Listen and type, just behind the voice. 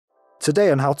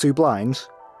Today on How To Blinds,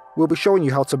 we'll be showing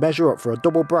you how to measure up for a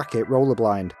double bracket roller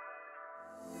blind.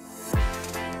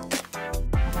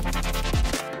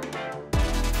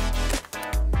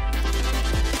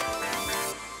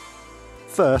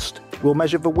 First, we'll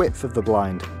measure the width of the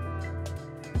blind.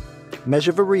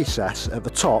 Measure the recess at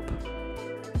the top,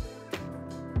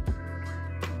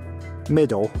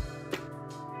 middle,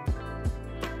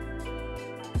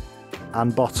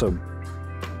 and bottom.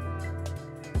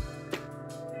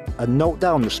 And note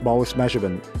down the smallest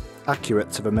measurement, accurate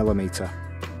to the millimetre.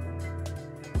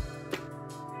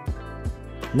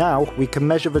 Now we can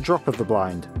measure the drop of the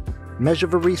blind. Measure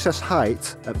the recess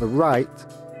height at the right,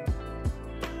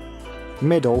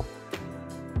 middle,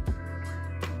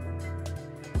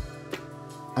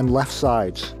 and left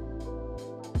sides.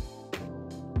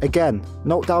 Again,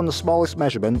 note down the smallest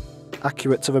measurement,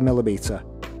 accurate to the millimetre.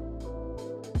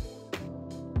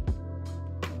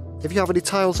 If you have any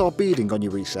tiles or beading on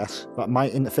your recess that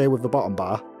might interfere with the bottom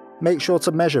bar, make sure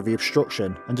to measure the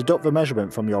obstruction and deduct the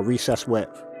measurement from your recess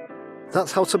width.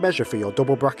 That's how to measure for your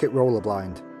double bracket roller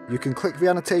blind. You can click the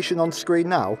annotation on screen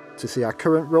now to see our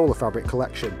current roller fabric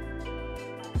collection.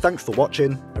 Thanks for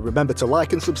watching, and remember to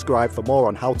like and subscribe for more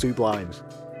on How To Blinds.